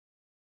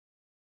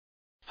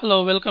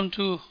Hello, welcome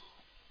to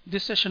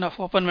this session of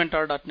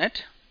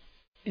OpenMentor.net.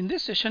 In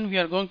this session, we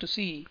are going to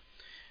see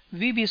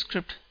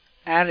VBScript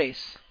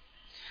arrays.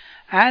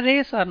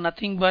 Arrays are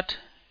nothing but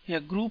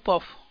a group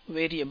of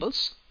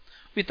variables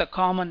with a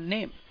common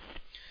name.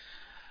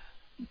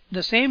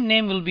 The same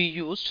name will be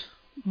used,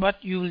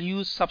 but you will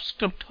use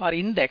subscript or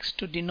index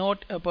to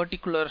denote a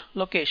particular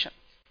location.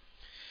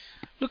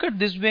 Look at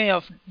this way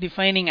of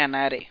defining an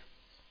array.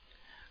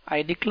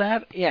 I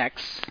declare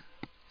X,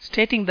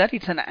 stating that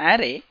it's an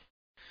array.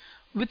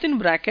 Within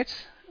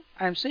brackets,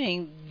 I'm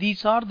saying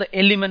these are the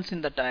elements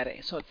in that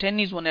array. So 10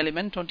 is one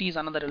element, 20 is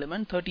another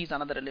element, 30 is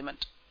another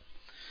element.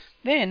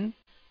 Then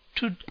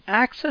to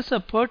access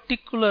a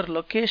particular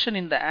location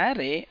in the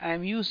array,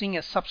 I'm using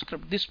a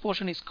subscript. This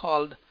portion is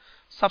called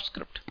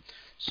subscript.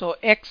 So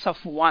X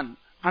of 1.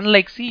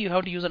 Unlike C, you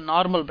have to use a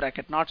normal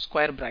bracket, not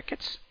square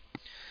brackets.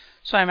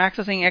 So I'm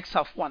accessing X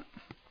of 1.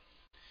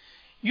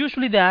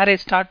 Usually the array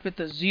starts with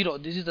a 0.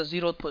 This is the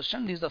 0th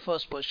position, this is the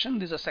first position,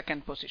 this is the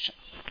second position.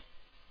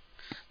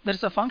 There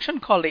is a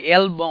function called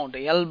L-bound.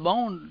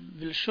 L-bound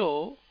will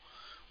show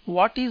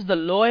what is the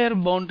lower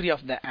boundary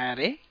of the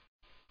array.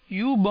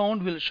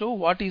 U-bound will show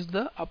what is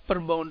the upper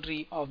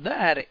boundary of the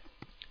array.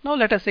 Now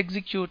let us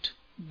execute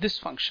this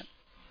function.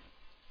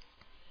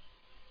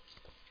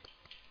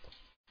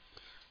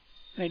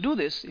 When I do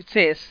this, it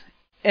says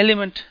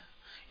element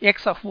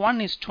X of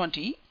 1 is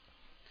 20,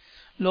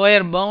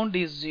 lower bound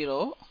is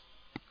 0,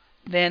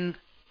 then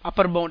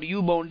upper bound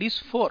U-bound is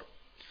 4.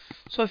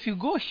 So if you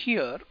go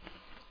here,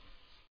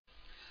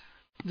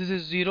 this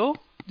is 0,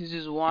 this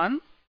is 1,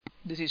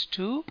 this is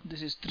 2,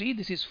 this is 3,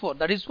 this is 4.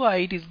 That is why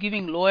it is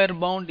giving lower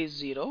bound is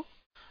 0,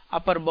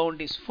 upper bound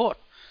is 4.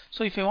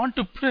 So if I want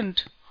to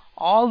print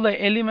all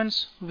the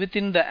elements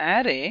within the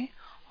array,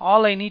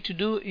 all I need to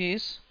do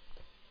is,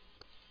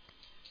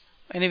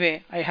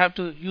 anyway, I have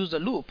to use the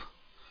loop,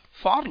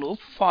 for loop,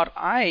 for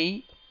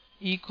I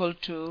equal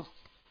to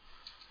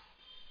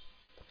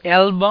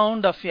L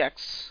bound of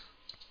X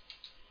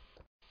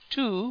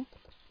to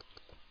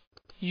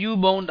U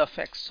bound of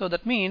X. So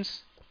that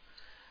means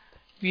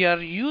we are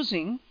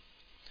using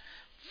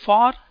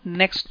for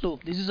next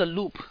loop. This is a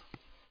loop.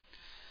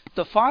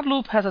 The for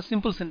loop has a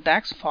simple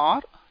syntax: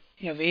 for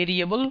a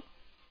variable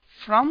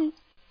from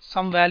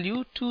some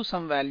value to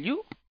some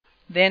value,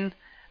 then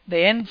the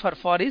end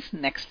for is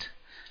next.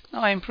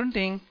 Now I am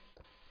printing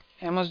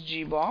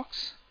MSG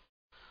box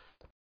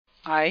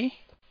I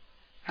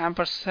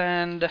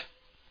ampersand,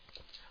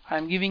 I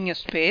am giving a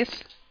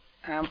space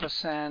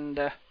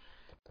ampersand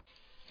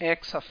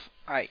X of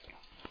I.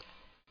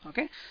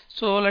 Okay,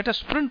 so let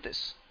us print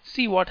this,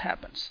 see what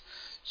happens.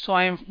 So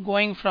I am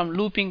going from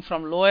looping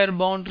from lower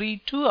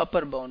boundary to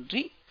upper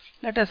boundary.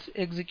 Let us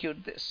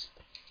execute this.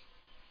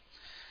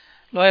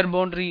 Lower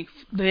boundary,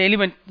 the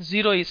element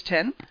 0 is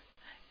 10,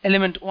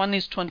 element 1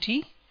 is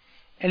 20,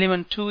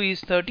 element 2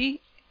 is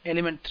 30,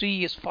 element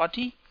 3 is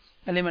 40,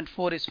 element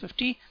 4 is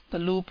 50. The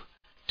loop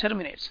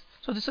terminates.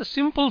 So this is a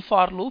simple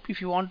for loop. If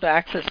you want to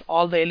access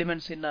all the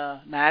elements in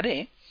an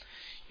array,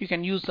 you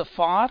can use the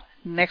for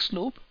next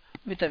loop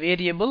with a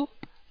variable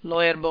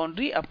lower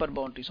boundary, upper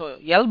boundary. So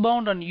L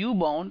bound and U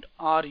bound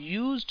are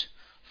used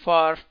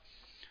for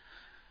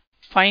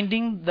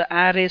finding the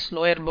array's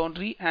lower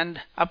boundary and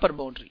upper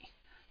boundary.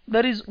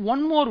 There is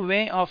one more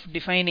way of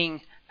defining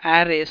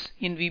arrays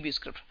in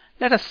VBScript.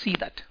 Let us see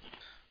that.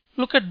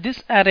 Look at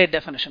this array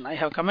definition. I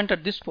have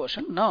commented this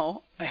portion.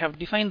 Now I have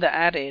defined the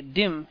array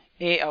dim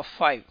A of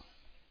 5.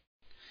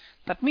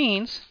 That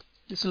means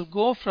this will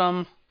go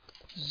from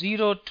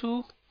 0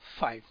 to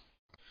 5.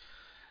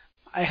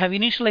 I have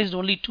initialized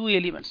only two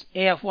elements,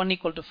 A of 1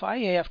 equal to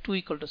 5, A of 2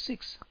 equal to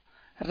 6.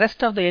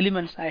 Rest of the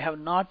elements I have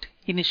not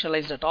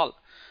initialized at all.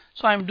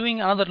 So I am doing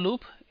another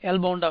loop, L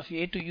bound of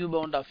A to U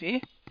bound of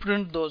A,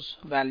 print those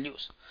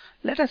values.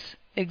 Let us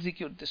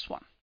execute this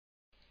one.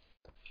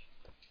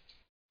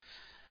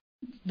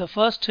 The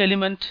first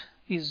element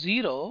is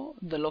 0,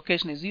 the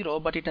location is 0,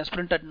 but it has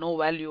printed no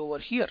value over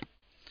here.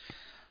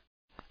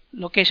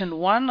 Location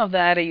 1 of the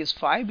array is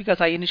 5 because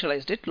I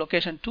initialized it.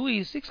 Location 2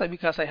 is 6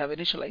 because I have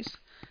initialized.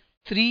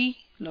 3,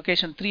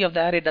 location 3 of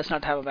the array does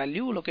not have a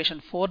value.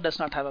 Location 4 does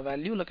not have a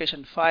value.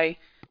 Location 5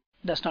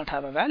 does not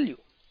have a value.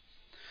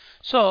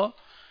 So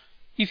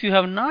if you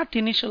have not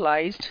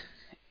initialized,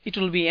 it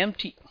will be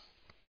empty.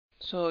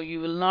 So you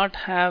will not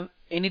have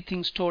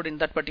anything stored in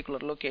that particular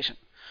location.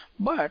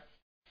 But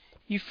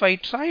if I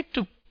try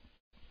to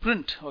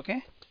print,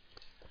 okay,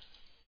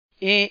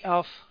 A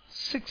of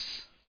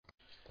 6,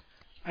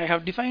 I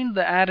have defined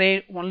the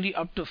array only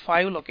up to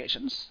 5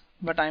 locations,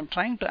 but I am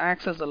trying to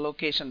access the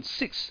location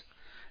 6.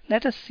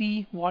 Let us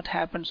see what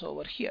happens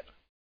over here.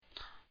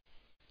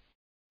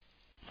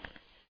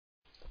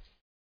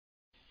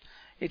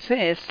 It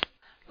says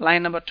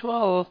line number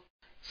 12,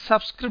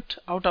 subscript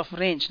out of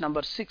range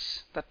number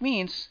 6. That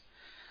means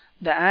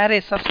the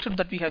array subscript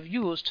that we have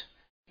used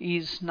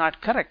is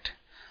not correct.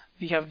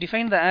 We have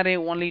defined the array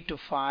only to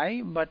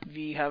 5, but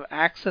we have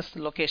accessed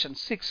location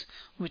 6,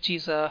 which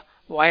is a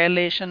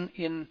violation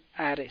in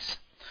arrays.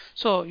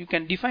 So you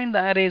can define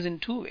the arrays in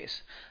two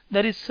ways.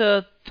 there is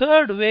a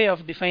third way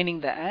of defining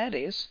the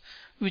arrays,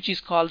 which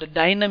is called a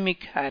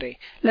dynamic array.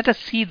 Let us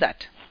see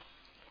that.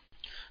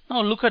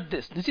 Now look at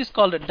this. This is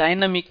called a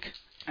dynamic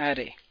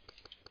array.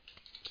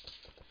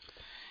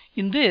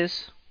 In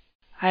this,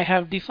 I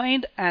have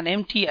defined an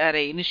empty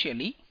array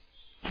initially,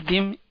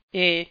 dim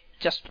a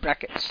just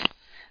brackets.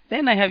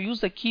 Then I have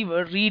used the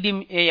keyword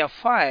redim a of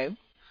 5.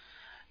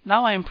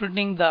 Now I am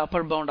printing the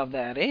upper bound of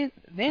the array.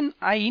 Then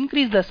I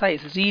increase the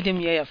size,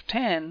 redim a of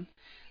 10.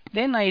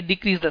 Then I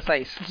decrease the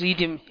size,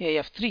 redim a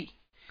of 3.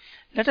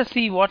 Let us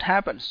see what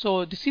happens.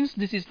 So since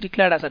this is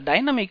declared as a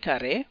dynamic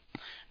array,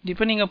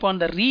 depending upon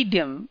the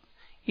redim,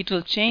 it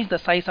will change the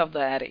size of the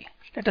array.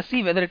 Let us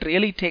see whether it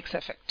really takes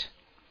effect.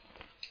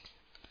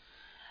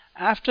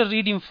 After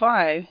redim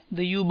 5,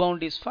 the u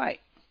bound is 5.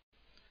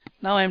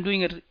 Now I am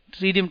doing a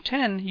redim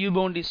 10, u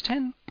bound is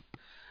 10.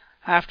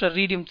 After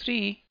redim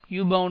 3,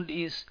 u bound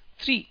is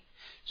 3.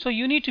 So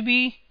you need to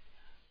be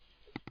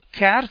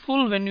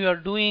careful when you are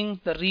doing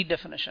the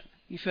redefinition.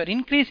 If you are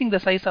increasing the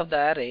size of the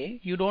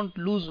array, you don't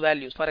lose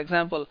values. For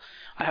example,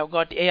 I have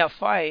got a of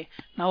 5.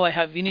 Now I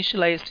have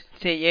initialized,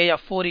 say, a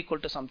of 4 equal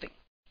to something.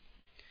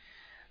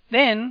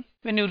 Then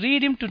when you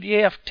redim to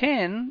a of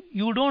 10,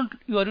 you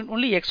are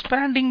only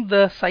expanding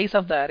the size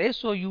of the array,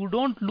 so you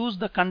don't lose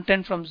the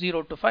content from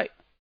 0 to 5.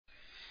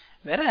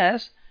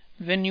 Whereas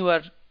when you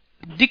are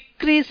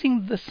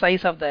decreasing the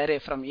size of the array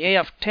from a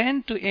of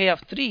 10 to a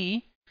of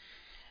 3,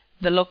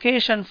 the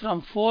location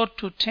from 4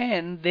 to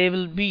 10, they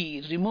will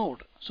be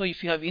removed. So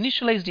if you have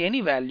initialized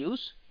any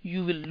values,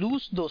 you will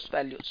lose those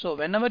values. So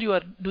whenever you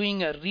are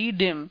doing a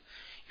redim,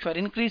 if you are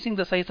increasing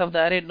the size of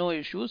the array, no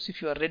issues.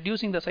 If you are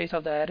reducing the size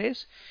of the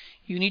arrays,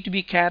 you need to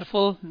be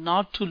careful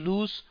not to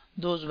lose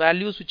those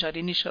values which are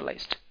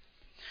initialized.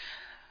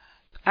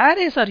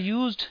 Arrays are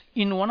used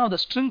in one of the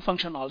string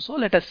function also.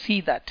 Let us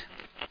see that.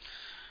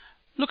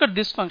 Look at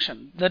this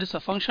function. There is a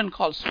function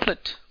called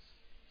split.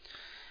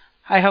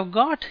 I have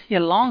got a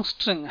long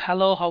string,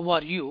 hello, how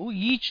are you?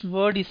 Each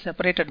word is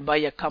separated by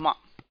a comma.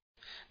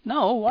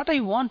 Now what I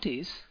want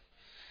is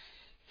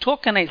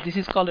tokenize. This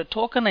is called a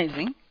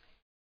tokenizing.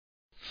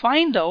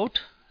 Find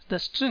out the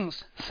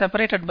strings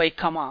separated by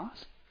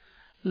commas,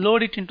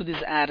 load it into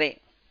this array.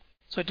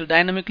 So it will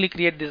dynamically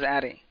create this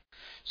array.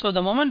 So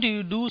the moment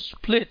you do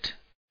split,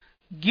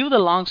 give the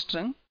long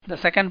string, the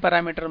second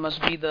parameter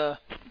must be the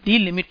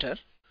delimiter,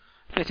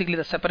 basically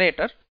the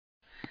separator.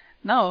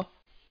 Now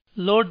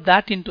load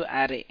that into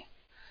array.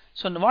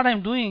 So what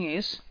I'm doing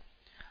is,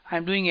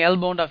 I'm doing L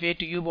bound of A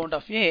to U bound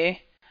of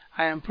A.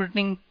 I am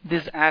printing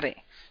this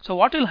array. So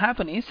what will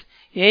happen is,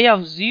 A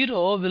of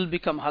 0 will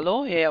become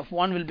hello, A of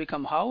 1 will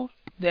become how,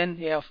 then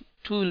A of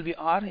 2 will be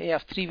R, A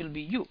of 3 will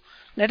be U.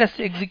 Let us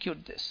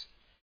execute this.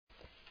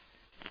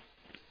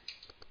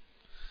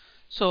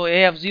 So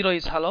A of 0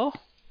 is hello,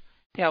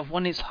 A of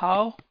 1 is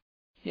how,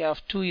 A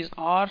of 2 is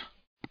R,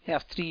 A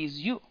of 3 is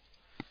U.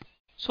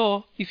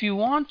 So if you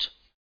want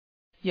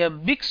a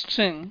big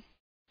string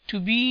to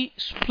be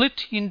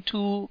split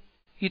into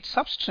its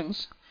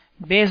substrings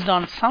based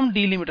on some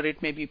delimiter,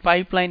 it may be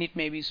pipeline, it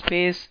may be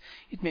space,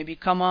 it may be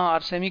comma or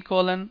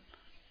semicolon,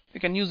 you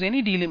can use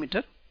any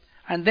delimiter,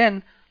 and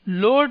then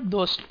load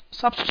those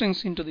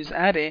substrings into this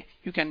array.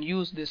 You can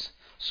use this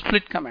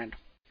split command.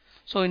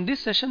 So in this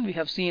session we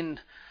have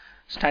seen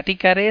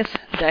static arrays,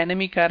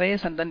 dynamic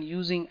arrays, and then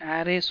using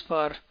arrays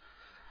for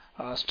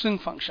string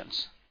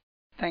functions.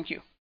 Thank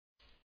you.